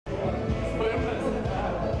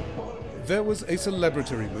There was a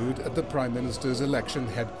celebratory mood at the Prime Minister's election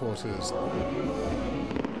headquarters.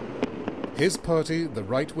 His party, the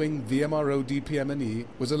right-wing VMRO-DPMNE,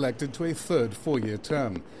 was elected to a third four-year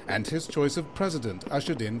term, and his choice of president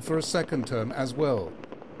ushered in for a second term as well.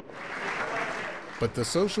 But the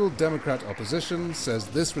Social Democrat opposition says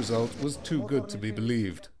this result was too good to be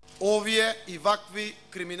believed. The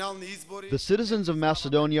citizens of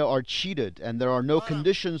Macedonia are cheated, and there are no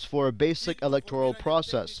conditions for a basic electoral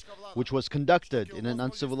process, which was conducted in an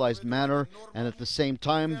uncivilized manner, and at the same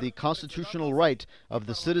time the constitutional right of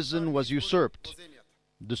the citizen was usurped.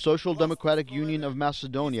 The Social Democratic Union of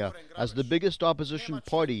Macedonia, as the biggest opposition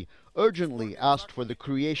party, urgently asked for the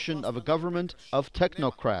creation of a government of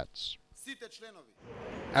technocrats.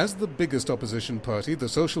 As the biggest opposition party, the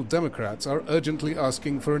Social Democrats are urgently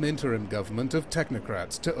asking for an interim government of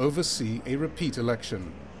technocrats to oversee a repeat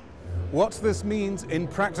election. What this means in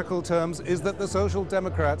practical terms is that the Social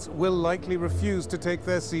Democrats will likely refuse to take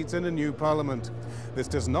their seats in a new parliament. This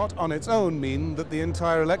does not on its own mean that the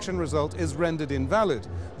entire election result is rendered invalid.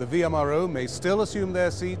 The VMRO may still assume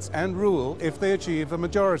their seats and rule if they achieve a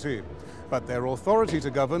majority. But their authority to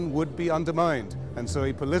govern would be undermined, and so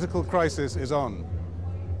a political crisis is on.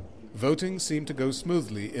 Voting seemed to go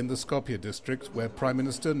smoothly in the Skopje district, where Prime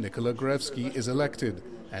Minister Nikola Gruevski is elected,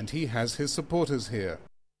 and he has his supporters here.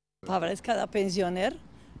 The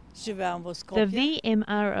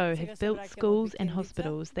VMRO have built schools and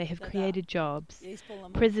hospitals. They have created jobs.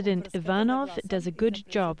 President Ivanov does a good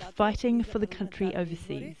job fighting for the country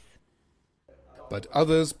overseas. But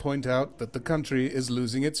others point out that the country is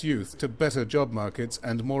losing its youth to better job markets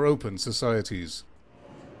and more open societies.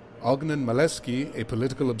 Ognan Maleski, a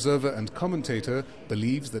political observer and commentator,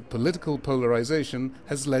 believes that political polarization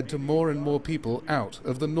has led to more and more people out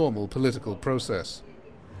of the normal political process.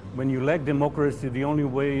 When you lack democracy, the only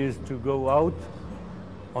way is to go out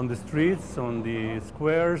on the streets, on the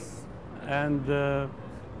squares, and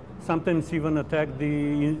sometimes even attack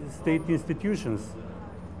the state institutions.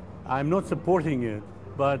 I'm not supporting it,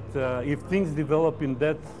 but if things develop in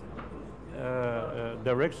that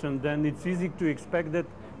direction, then it's easy to expect that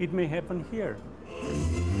it may happen here.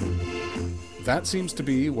 That seems to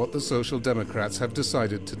be what the Social Democrats have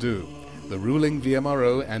decided to do. The ruling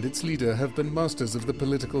VMRO and its leader have been masters of the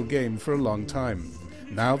political game for a long time.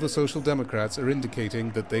 Now the Social Democrats are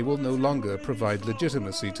indicating that they will no longer provide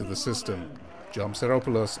legitimacy to the system.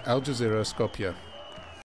 Psaropoulos, Al Jazeera, Skopje.